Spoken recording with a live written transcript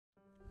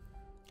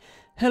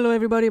Hello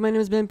everybody, my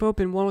name is Ben Pope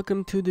and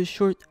welcome to the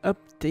short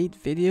update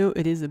video.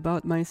 It is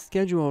about my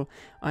schedule.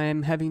 I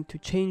am having to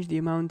change the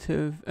amount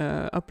of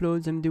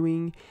uploads I'm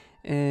doing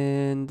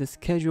and the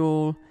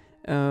schedule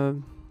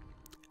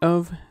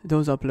of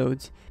those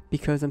uploads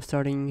because I'm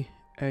starting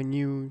a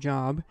new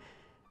job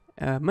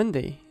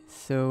Monday.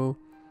 So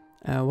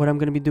what I'm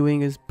going to be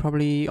doing is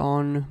probably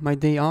on my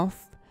day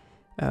off,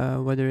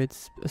 whether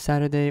it's a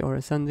Saturday or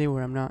a Sunday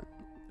where I'm not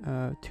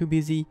too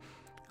busy.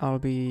 I'll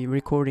be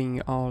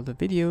recording all the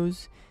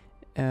videos,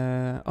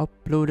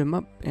 upload them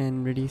up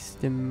and release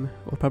them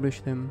or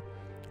publish them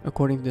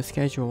according to the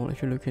schedule. If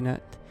you're looking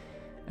at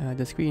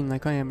the screen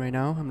like I am right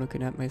now, I'm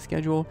looking at my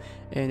schedule,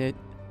 and it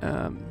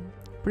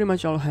pretty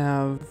much I'll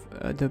have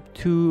the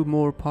two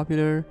more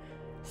popular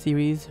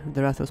series,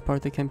 the Wrath of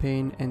Sparta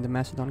campaign and the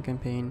Macedon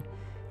campaign.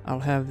 I'll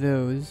have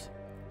those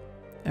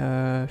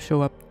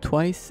show up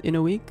twice in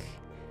a week,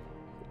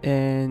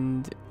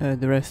 and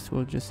the rest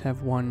will just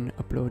have one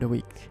upload a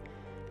week.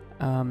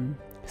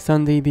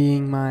 Sunday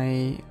being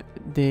my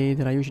day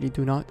that I usually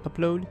do not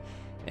upload,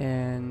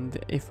 and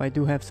if I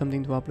do have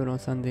something to upload on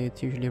Sunday,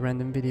 it's usually a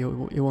random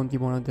video. It won't be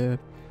one of the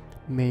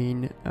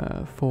main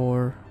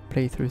 4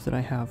 playthroughs that I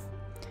have,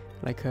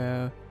 like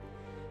a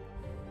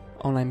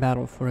online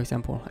battle, for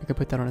example. I could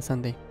put that on a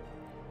Sunday.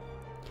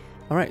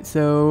 Alright,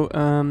 so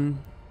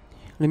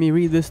let me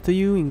read this to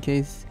you in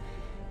case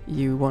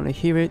you want to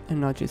hear it and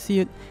not just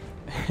see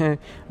it.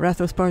 Wrath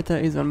of Sparta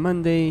is on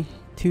Monday.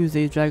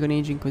 Tuesday is Dragon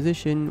Age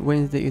Inquisition,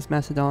 Wednesday is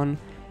Macedon,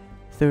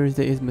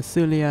 Thursday is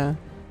Massilia,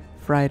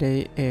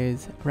 Friday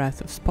is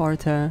Wrath of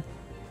Sparta,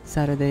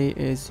 Saturday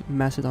is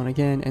Macedon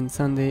again, and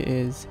Sunday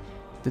is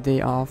the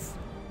day off,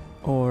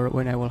 or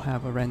when I will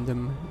have a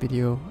random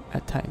video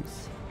at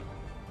times.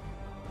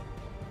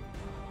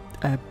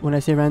 When I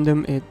say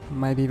random, it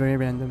might be very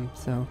random,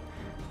 so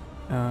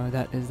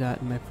that is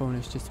that. My phone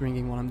is just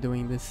ringing while I'm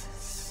doing this,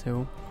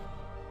 so...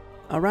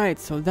 Alright,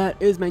 so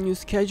that is my new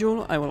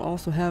schedule. I will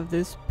also have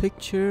this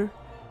picture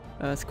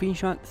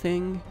screenshot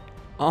thing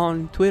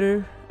on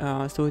Twitter,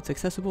 so it's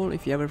accessible.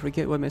 If you ever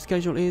forget what my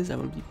schedule is, I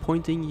will be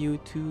pointing you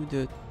to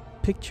the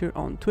picture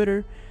on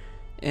Twitter,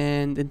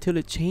 and until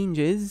it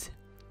changes,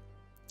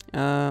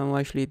 well,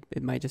 actually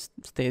it might just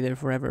stay there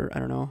forever. I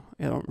don't know,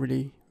 I don't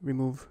really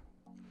remove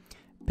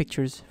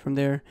pictures from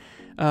there.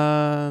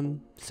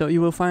 So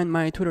you will find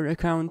my Twitter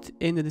account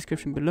in the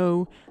description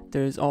below.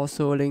 There's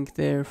also a link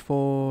there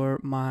for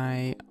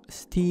my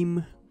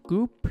Steam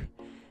group.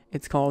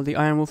 It's called the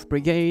Iron Wolf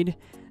Brigade.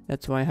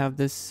 That's why I have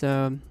this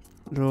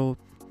little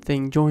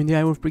thing, join the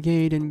Iron Wolf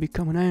Brigade and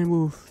become an Iron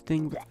Wolf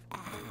thing,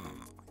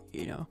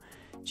 you know,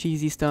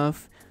 cheesy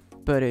stuff,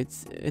 but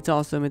it's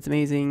awesome. It's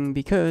amazing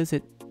because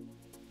it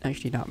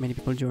actually not many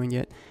people joined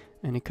yet,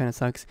 and it kind of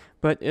sucks,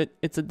 but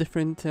it's a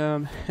different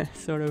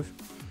sort of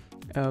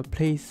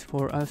place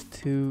for us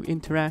to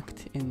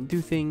interact and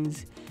do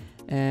things,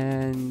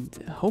 and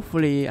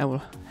hopefully I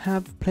will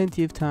have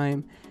plenty of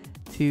time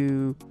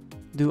to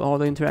do all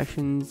the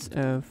interactions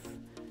of,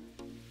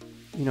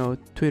 you know,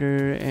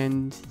 Twitter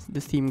and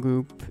the Steam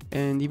group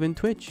and even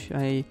Twitch.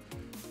 I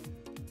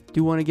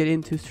do want to get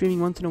into streaming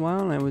once in a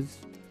while. I was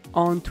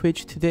on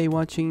Twitch today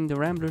watching the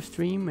Rambler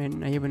stream,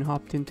 and I even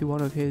hopped into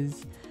one of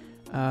his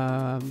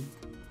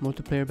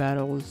multiplayer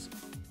battles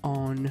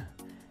on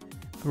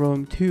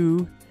Rome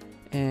 2,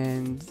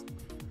 and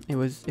it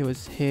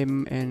was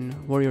him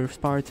and Warrior of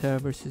Sparta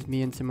versus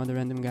me and some other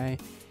random guy,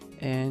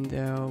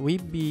 and we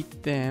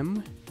beat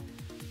them,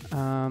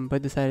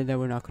 but decided that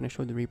we're not going to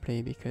show the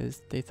replay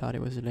because they thought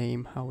it was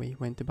lame how we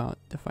went about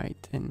the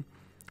fight, and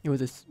it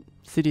was a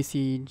city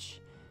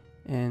siege,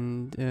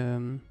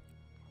 and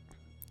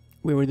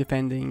we were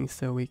defending,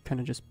 so we kind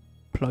of just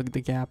plugged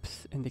the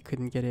gaps and they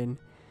couldn't get in,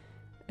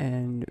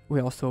 and we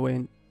also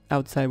went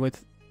outside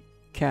with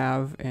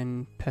Cav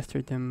and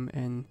pestered them,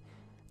 and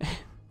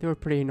they were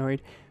pretty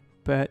annoyed,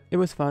 but it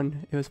was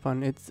fun. It was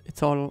fun.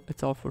 It's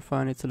all for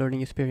fun. It's a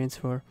learning experience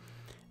for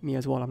me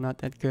as well. I'm not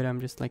that good.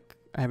 I'm just like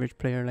average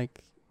player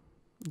like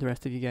the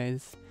rest of you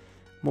guys.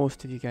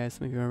 Most of you guys,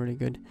 some of you are really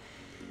good.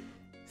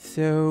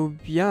 So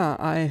yeah,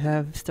 I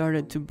have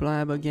started to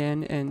blab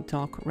again and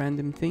talk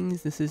random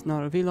things. This is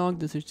not a vlog.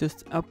 This is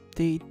just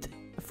update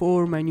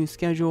for my new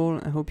schedule.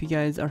 I hope you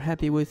guys are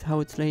happy with how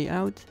it's laid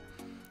out.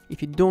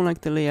 If you don't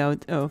like the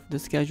layout of the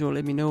schedule,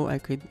 let me know. I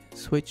could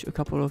switch a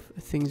couple of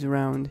things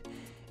around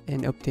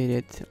and update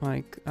it.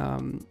 Like,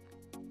 I'm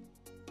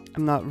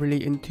not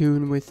really in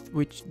tune with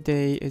which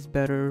day is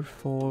better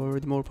for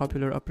the more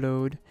popular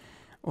upload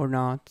or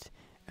not.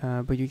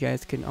 But you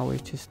guys can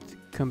always just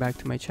come back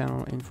to my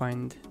channel and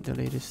find the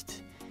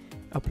latest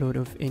upload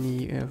of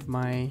any of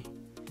my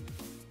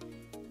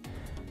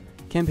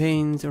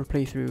campaigns or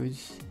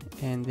playthroughs,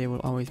 and they will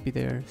always be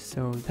there.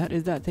 So that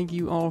is that. Thank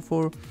you all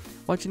for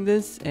watching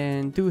this,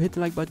 and do hit the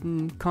like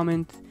button,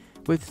 comment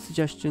with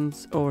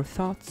suggestions or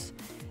thoughts,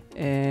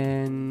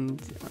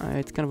 and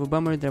it's kind of a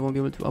bummer that I won't be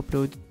able to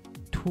upload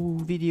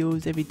 2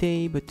 videos every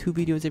day, but 2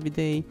 videos every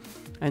day,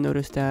 I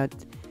noticed that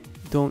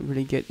don't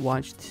really get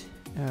watched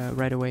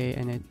right away,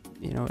 and it,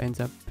 you know, ends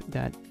up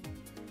that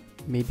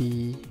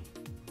maybe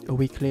a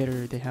week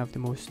later they have the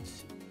most,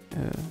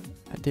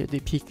 they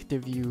peak their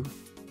view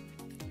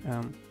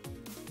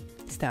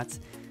stats.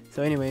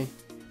 So anyway,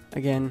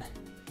 again,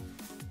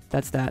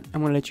 that's that.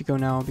 I'm gonna let you go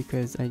now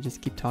because I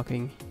just keep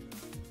talking.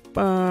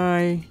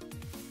 Bye.